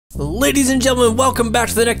Ladies and gentlemen, welcome back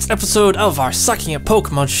to the next episode of our Sucking at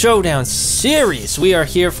Pokemon Showdown series. We are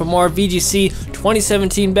here for more VGC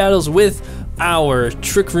 2017 battles with our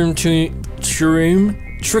Trick Room team,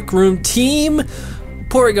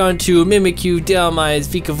 Porygon 2, Mimikyu, Dhelmise,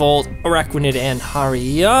 Vikavolt, Araquanid, and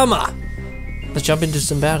Hariyama. Let's jump into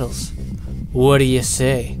some battles. What do you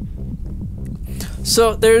say?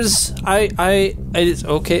 So there's, it's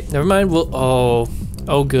okay, never mind, oh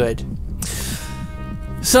good.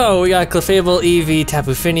 So we got Clefable, Eevee,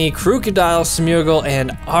 Tapu Fini, Krookodile, Smeargle,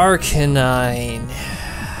 and Arcanine.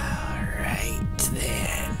 Alright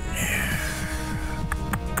then.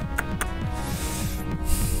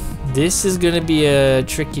 This is gonna be a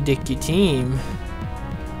tricky dicky team.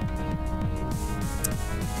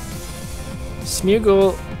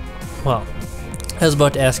 Smeargle, well, I was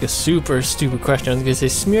about to ask a super stupid question. I was gonna say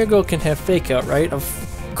Smeargle can have Fake Out, right? Of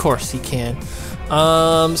course he can.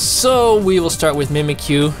 So we will start with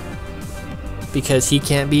Mimikyu because he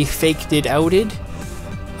can't be faked it outed.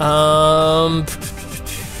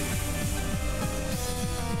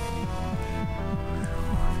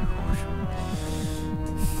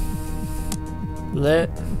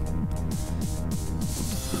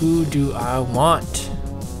 Who do I want?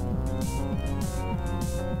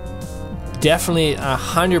 Definitely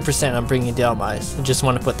 100% I'm bringing Dhelmise. I just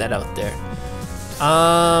want to put that out there.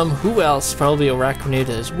 Who else? Probably Araquanid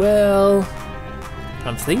as well.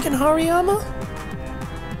 I'm thinking Hariyama?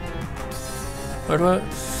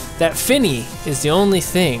 That Fini is the only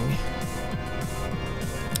thing.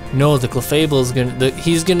 No, the Clefable is gonna,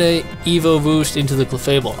 he's gonna Evo boost into the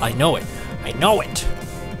Clefable. I know it. I know it.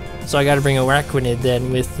 So I gotta bring Araquanid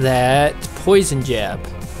then with that Poison Jab.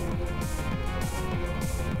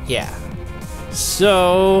 Yeah.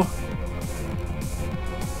 So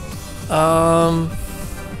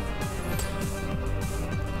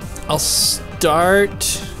I'll start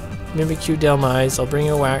Mimikyu, Dhelmise. I'll bring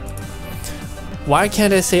Why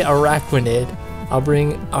can't I say Araquanid? I'll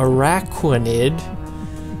bring Araquanid.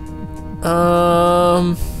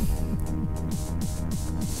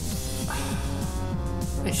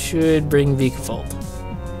 I should bring Vikavolt.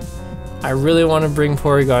 I really want to bring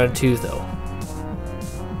Porygon 2 though.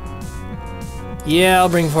 Yeah, I'll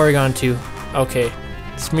bring Porygon 2. Okay.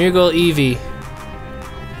 Smeargle, Eevee,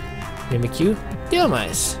 Mimikyu,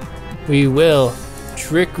 Dhelmise. We will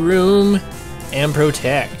Trick Room and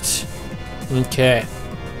Protect. Okay.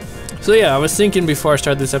 So yeah, I was thinking before I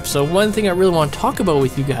start this episode, one thing I really want to talk about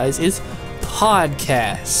with you guys is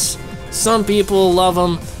podcasts. Some people love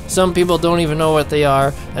them, some people don't even know what they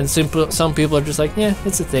are, and some people are just like, yeah,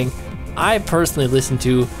 it's a thing. I personally listen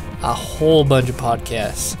to a whole bunch of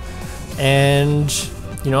podcasts. And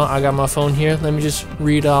you know, I got my phone here. Let me just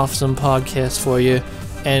read off some podcasts for you.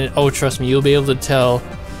 And oh, trust me, you'll be able to tell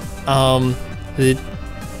that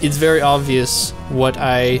it's very obvious what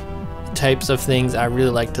types of things I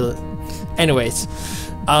really like to. Anyways,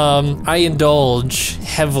 I indulge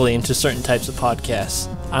heavily into certain types of podcasts.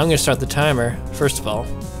 I'm gonna start the timer first of all.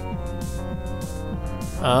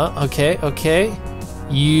 Okay.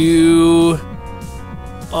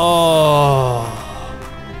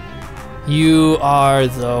 You are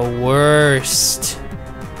the worst.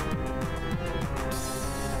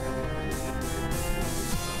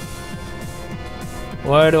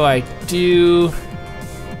 What do I do?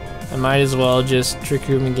 I might as well just Trick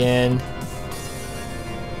Room again.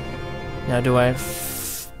 Now do I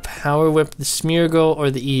Power Whip the Smeargle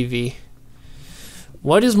or the Eevee?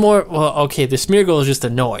 What is more, well, okay, the Smeargle is just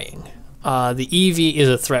annoying. The Eevee is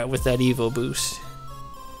a threat with that Evo boost.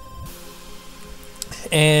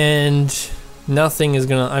 And nothing is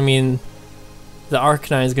gonna, I mean, the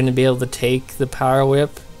Arcanine is gonna be able to take the Power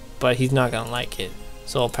Whip, but he's not gonna like it.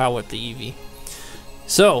 So I'll Power Whip the Eevee.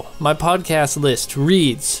 So my podcast list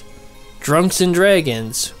reads Drunks and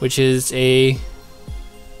Dragons, which is a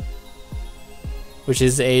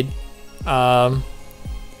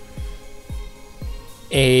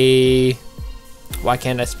why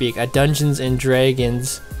can't I speak? A Dungeons and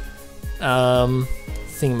Dragons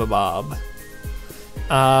thingamabob.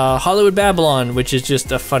 Hollywood Babylon, which is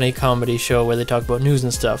just a funny comedy show where they talk about news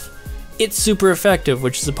and stuff. It's Super Effective,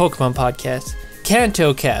 which is a Pokemon podcast.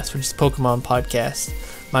 Kanto Cast, which is a Pokemon podcast.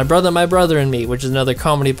 My Brother and Me, which is another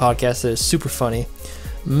comedy podcast that is super funny.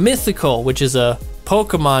 Mythical, which is a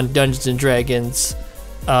Pokemon Dungeons and Dragons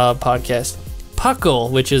podcast.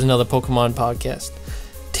 Puckle, which is another Pokemon podcast.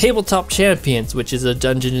 Tabletop Champions, which is a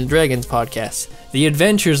Dungeons and Dragons podcast. The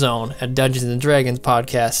Adventure Zone, a Dungeons and Dragons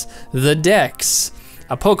podcast. The Dex,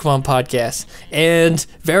 a Pokemon podcast, and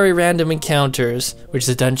Very Random Encounters, which is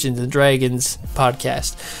a Dungeons and Dragons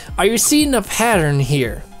podcast. Are you seeing a pattern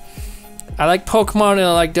here? I like Pokemon and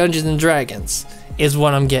I like Dungeons and Dragons, is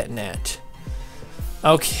what I'm getting at.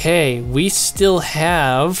 Okay, we still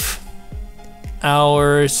have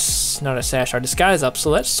our, not a sash, our disguise up, so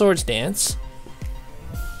let's Swords Dance.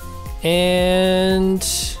 And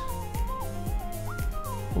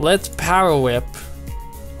let's Power Whip.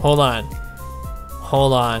 Hold on.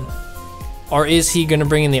 Or is he gonna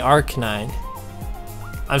bring in the Arcanine?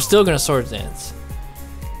 I'm still gonna Swords Dance.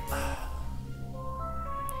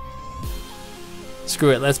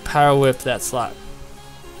 Screw it, let's Power Whip that slot.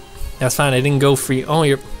 That's fine, I didn't go free. Oh,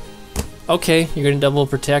 you're... Okay, you're gonna double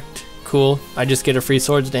protect. Cool. I just get a free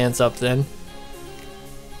Swords Dance up then.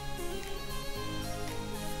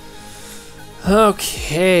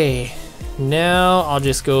 Okay. Now I'll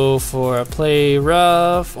just go for a Play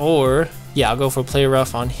Rough, or... Yeah, I'll go for a Play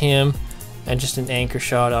Rough on him, and just an Anchor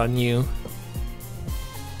Shot on you.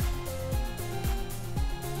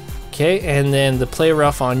 Okay, and then the Play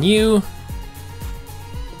Rough on you.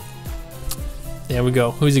 There we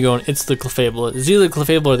go. Who's he going? It's the Clefable. It's either the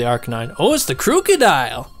Clefable or the Arcanine. Oh, it's the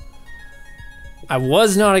Crocodile! I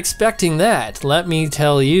was not expecting that, let me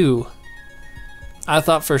tell you. I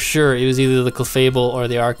thought for sure it was either the Clefable or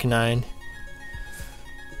the Arcanine.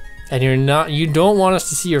 And you don't want us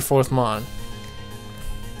to see your 4th Mon.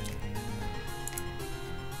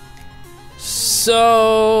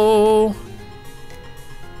 So...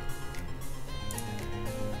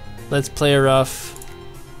 let's Play Rough.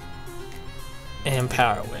 And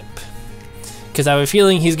Power Whip. Because I have a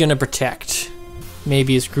feeling he's going to protect.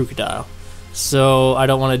 Maybe his Crocodile. So I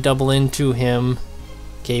don't want to double into him.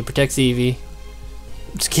 Okay, he protects Eevee.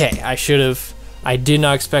 Okay, I did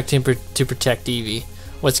not expect him to protect Eevee.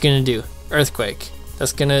 What's he going to do? Earthquake.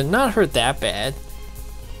 That's going to not hurt that bad.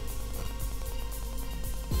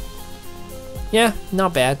 Yeah,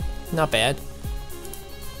 not bad. Not bad.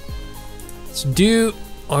 Let's do...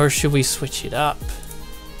 Or should we switch it up?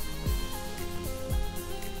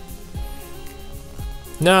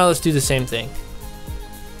 No, let's do the same thing.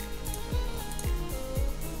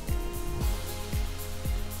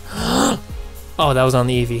 Oh, that was on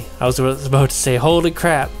the Eevee. I was about to say, holy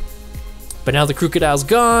crap. But now the Crocodile's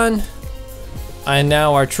gone. And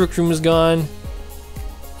now our Trick Room is gone.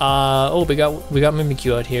 Oh, we got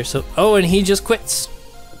Mimikyu out here. So, oh, and he just quits.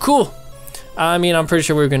 Cool. I mean, I'm pretty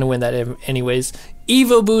sure we're going to win that anyways.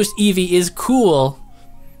 Evo Boost Eevee is cool.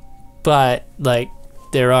 But, like...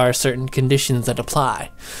 there are certain conditions that apply.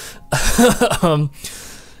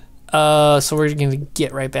 So we're gonna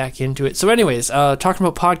get right back into it. So anyways, talking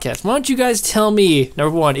about podcasts, why don't you guys tell me,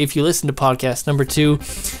 number 1, if you listen to podcasts, number 2,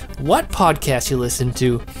 what podcasts you listen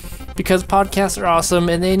to, because podcasts are awesome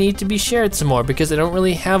and they need to be shared some more because they don't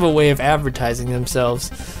really have a way of advertising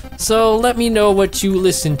themselves. So let me know what you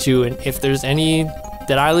listen to, and if there's any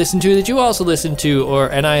that I listen to that you also listen to,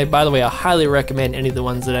 by the way, I highly recommend any of the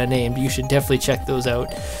ones that I named. You should definitely check those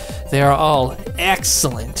out. They are all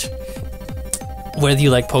excellent. Whether you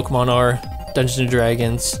like Pokemon or Dungeons and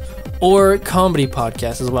Dragons or comedy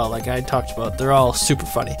podcasts as well, like I talked about, they're all super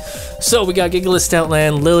funny. So we got Gigalith,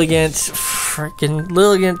 Stoutland, Lilligant,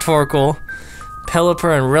 Torkoal,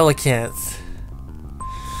 Pelipper, and Relicanth.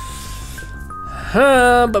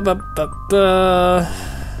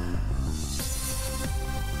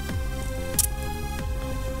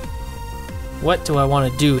 What do I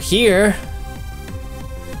want to do here?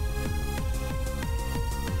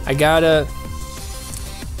 I gotta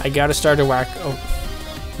start a whack. Oh,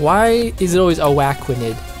 why is it always a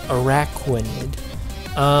Araquanid?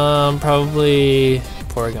 Probably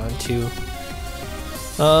Porygon 2.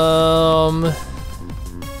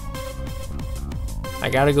 I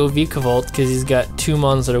gotta go Vikavolt because he's got 2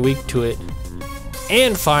 mons that are weak to it.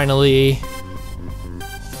 And finally,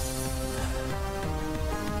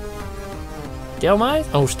 Delmai?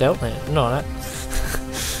 Oh, Stoutland. No, not.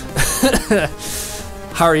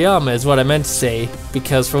 Hariyama is what I meant to say,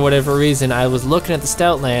 because for whatever reason I was looking at the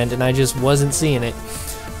Stoutland and I just wasn't seeing it.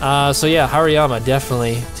 So yeah, Hariyama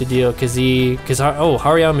definitely to deal, because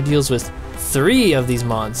Hariyama deals with 3 of these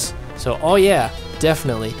mons. So oh yeah,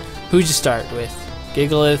 definitely. Who'd you start with?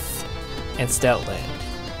 Gigalith and Stoutland.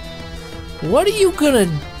 What are you gonna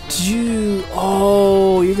do?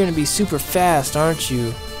 Oh, you're gonna be super fast, aren't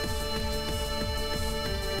you?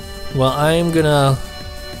 Well, I'm gonna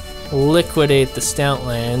liquidate the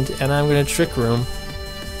Stoutland and I'm gonna Trick Room,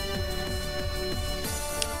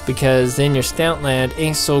 because then your Stoutland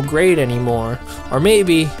ain't so great anymore. Or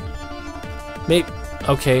maybe,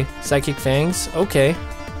 okay, Psychic Fangs, okay.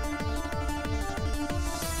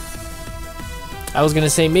 I was gonna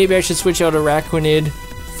say maybe I should switch out Araquanid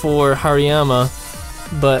for Hariyama,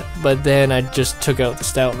 but then I just took out the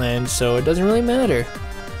Stoutland, so it doesn't really matter.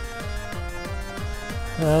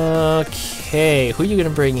 Okay, who are you gonna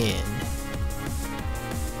bring in?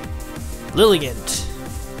 Lilligant.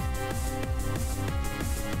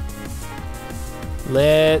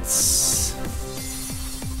 Let's...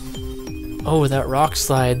 Oh, that rock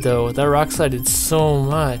slide though. That rock slide did so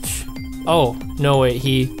much. Oh, no wait,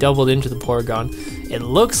 he doubled into the Porygon. It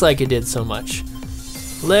looks like it did so much.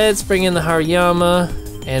 Let's bring in the Hariyama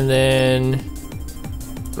and then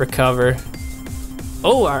recover.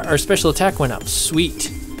 Oh, our special attack went up.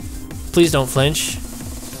 Sweet. Please don't flinch.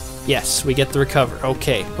 Yes, we get the recover.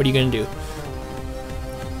 Okay, what are you gonna do?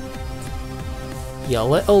 You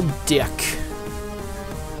little dick.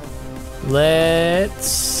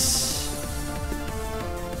 Let's...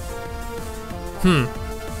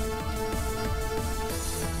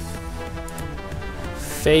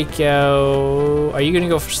 Fake out. Are you gonna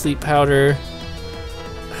go for sleep powder?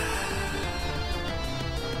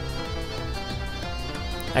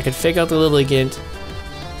 I could fake out the Lilligant,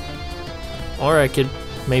 or I could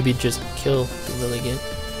maybe just kill the Lilligant.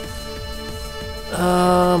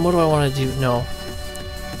 What do I want to do? No.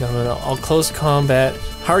 I'll close combat.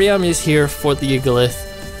 Hariyama is here for the Gigalith.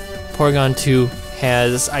 Porygon 2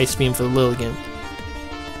 has Ice Beam for the Lilligant.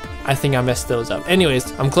 I think I messed those up.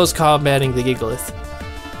 Anyways, I'm close combating the Gigalith,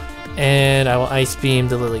 and I will Ice Beam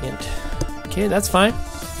the Lilligant. Okay, that's fine.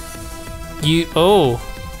 Oh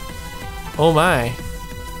my.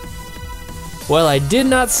 Well, I did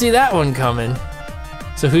not see that one coming.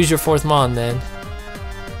 So who's your fourth Mon then?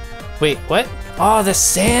 Wait, what? Oh, the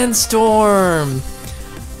Sandstorm!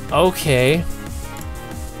 Okay.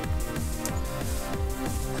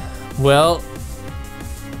 Well,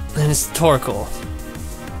 then it's Torkoal.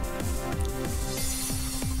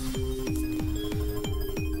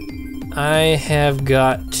 I have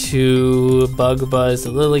got to Bug Buzz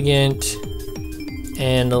the Lilligant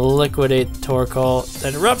and liquidate the Torkoal.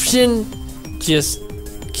 That eruption just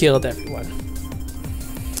killed everyone.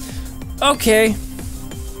 Okay,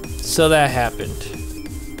 so that happened.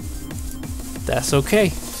 That's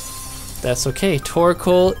okay. That's okay.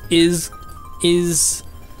 Torkoal is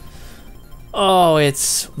oh,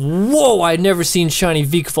 it's... Whoa, I've never seen shiny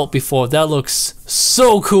Vikavolt before. That looks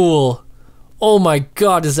so cool. Oh my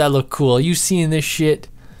god, does that look cool? You seeing this shit?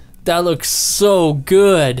 That looks so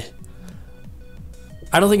good.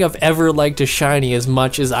 I don't think I've ever liked a shiny as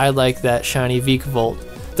much as I like that shiny Vikavolt.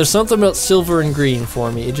 There's something about silver and green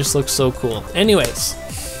for me. It just looks so cool. Anyways,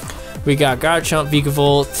 we got Garchomp,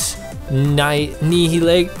 Vikavolt,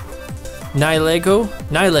 Nihilego.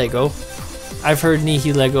 I've heard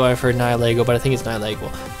Nihilego, I've heard Nihilego, but I think it's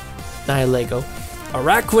Nihilego.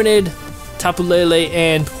 Araquanid, Tapu Lele,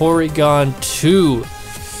 and Porygon 2.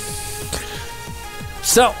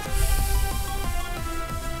 So,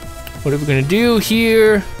 what are we gonna do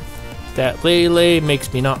here? That Lele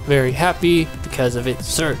makes me not very happy because of its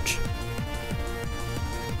surge.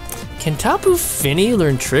 Can Tapu Fini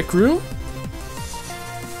learn Trick Room?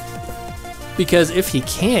 Because if he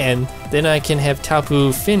can, then I can have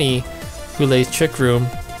Tapu Fini who lays Trick Room,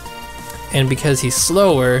 and because he's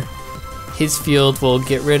slower, his field will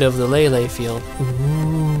get rid of the Lele field.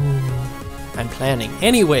 Ooh, I'm planning.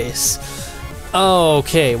 Anyways,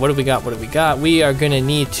 okay, what do we got? We are gonna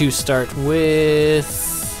need to start with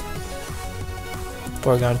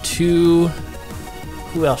Porygon 2.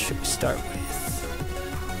 Who else should we start with?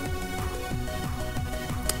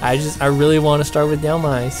 I really want to start with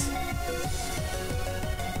Delmise.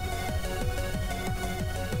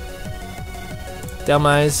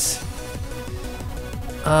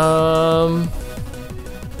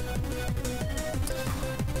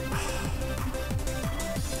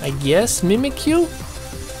 I guess Mimikyu,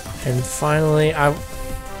 and finally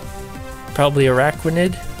probably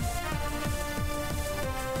Araquanid.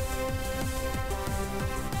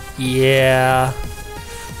 Yeah,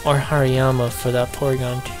 or Hariyama for that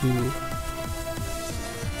Porygon 2.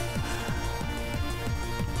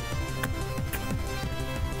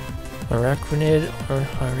 Araquanid or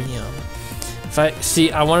Hariyama.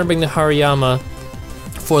 I want to bring the Hariyama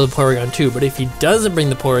for the Porygon 2, but if he doesn't bring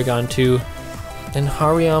the Porygon 2, then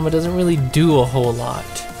Hariyama doesn't really do a whole lot.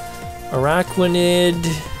 Araquanid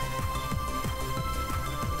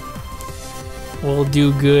will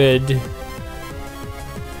do good.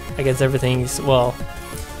 I guess everything's, well...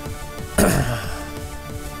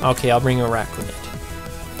 Okay, I'll bring Araquanid.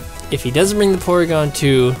 If he doesn't bring the Porygon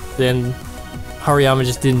 2, then Hariyama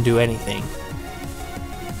just didn't do anything.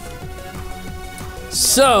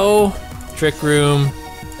 So, Trick Room,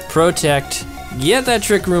 Protect, get that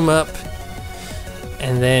Trick Room up,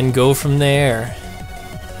 and then go from there.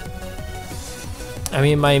 I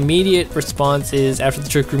mean, my immediate response is, after the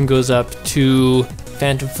Trick Room goes up, to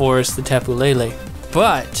Phantom Forest the Tapu Lele.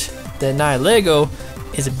 But the Nihilego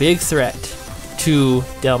is a big threat to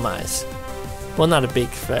Dhelmise. Well, not a big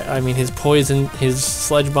threat. I mean, his poison, his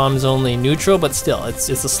Sludge Bomb is only neutral, but still, it's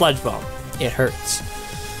a Sludge Bomb. It hurts.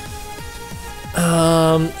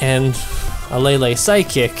 And a Lele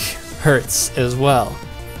Psychic hurts as well.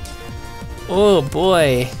 Oh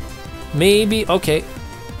boy. Maybe, okay.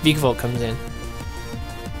 Vikavolt comes in.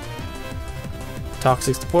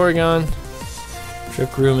 Toxic to Porygon.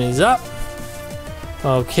 Trick Room is up.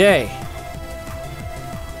 Okay.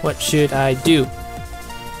 What should I do?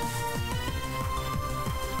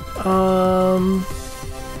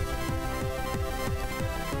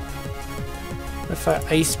 If I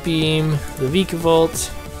Ice Beam the Vikavolt,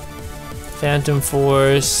 Phantom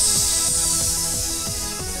Force,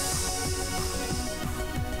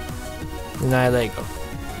 the Nihilego.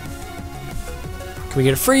 Can we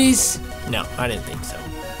get a freeze? No, I didn't think so.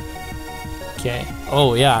 Okay.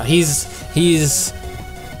 Oh yeah, he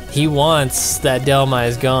wants that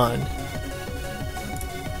Dhelmise gone.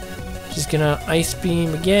 Just gonna Ice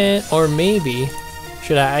Beam again, or maybe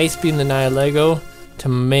should I Ice Beam the Nihilego to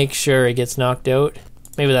make sure it gets knocked out?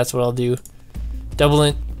 Maybe that's what I'll do. Double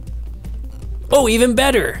it. Oh, even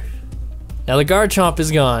better! Now the Garchomp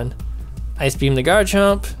is gone. Ice Beam the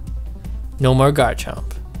Garchomp. No more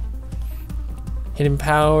Garchomp. Hidden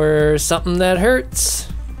Power, something that hurts.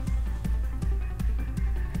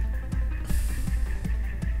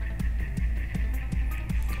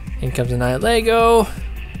 In comes the Nihilego.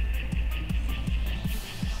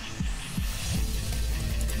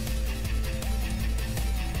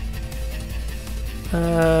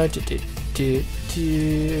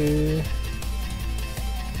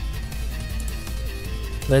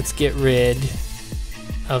 Let's get rid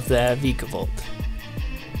of that Vikavolt,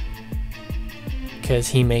 because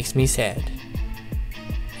he makes me sad.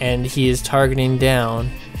 And he is targeting down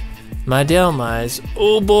my Dhelmise.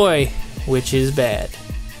 Oh boy, which is bad.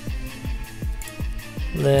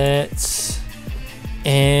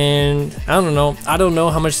 And I don't know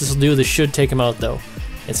how much this will do. This should take him out though.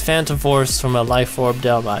 It's Phantom Force from a Life Orb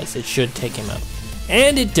Dhelmise. It should take him out.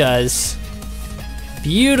 And it does.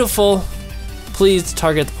 Beautiful. Please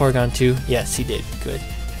target the Porygon too. Yes, he did. Good.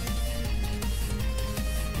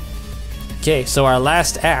 Okay, so our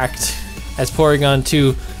last act as Porygon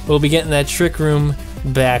 2, we'll be getting that Trick Room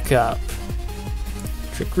back up.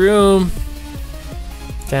 Trick Room.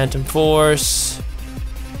 Phantom Force.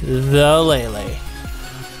 The Lele.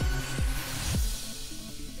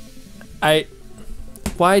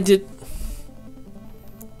 Why did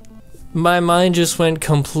my mind just went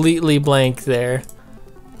completely blank there?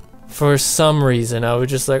 For some reason, I was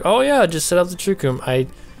just like, oh yeah, just set up the Trick Room. I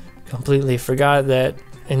completely forgot that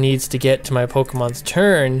it needs to get to my Pokemon's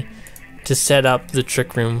turn to set up the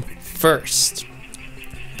Trick Room first.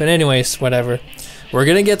 But anyways, whatever. We're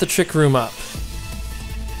gonna get the Trick Room up.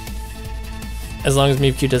 As long as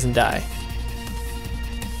Mewtwo doesn't die.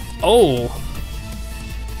 Oh!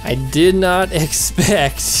 I did not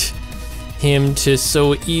expect him to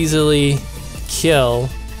so easily kill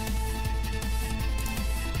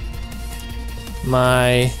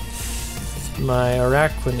my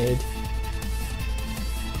Araquanid.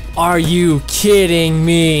 Are you kidding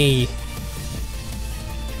me?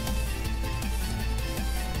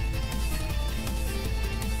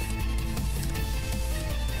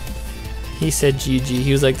 He said GG.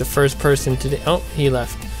 He was like the first person today. Oh, he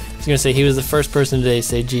left. I was gonna say he was the first person today to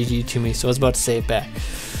say GG to me, so I was about to say it back.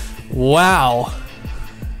 Wow.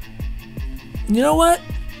 You know what?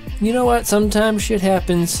 You know what? Sometimes shit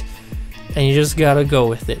happens, and you just gotta go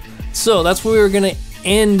with it. So that's where we were gonna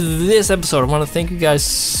end this episode. I want to thank you guys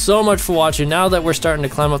so much for watching. Now that we're starting to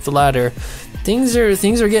climb up the ladder, things are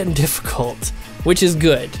getting difficult, which is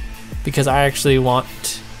good because I actually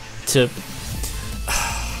want to.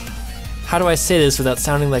 How do I say this without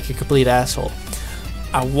sounding like a complete asshole?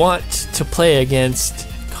 I want to play against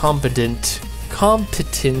competent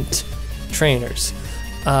trainers,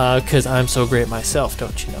 because I'm so great myself,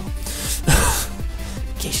 don't you know?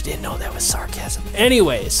 In case you didn't know, that was sarcasm.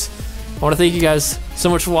 Anyways, I want to thank you guys so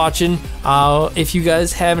much for watching. If you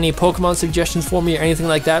guys have any Pokemon suggestions for me or anything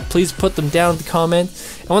like that, please put them down in the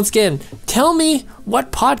comments. And once again, tell me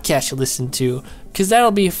what podcast you listen to, because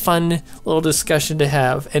that'll be a fun little discussion to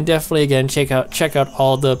have. And definitely, again, check out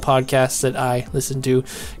all the podcasts that I listen to,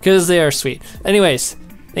 because they are sweet. Anyways,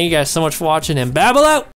 thank you guys so much for watching, and babble out!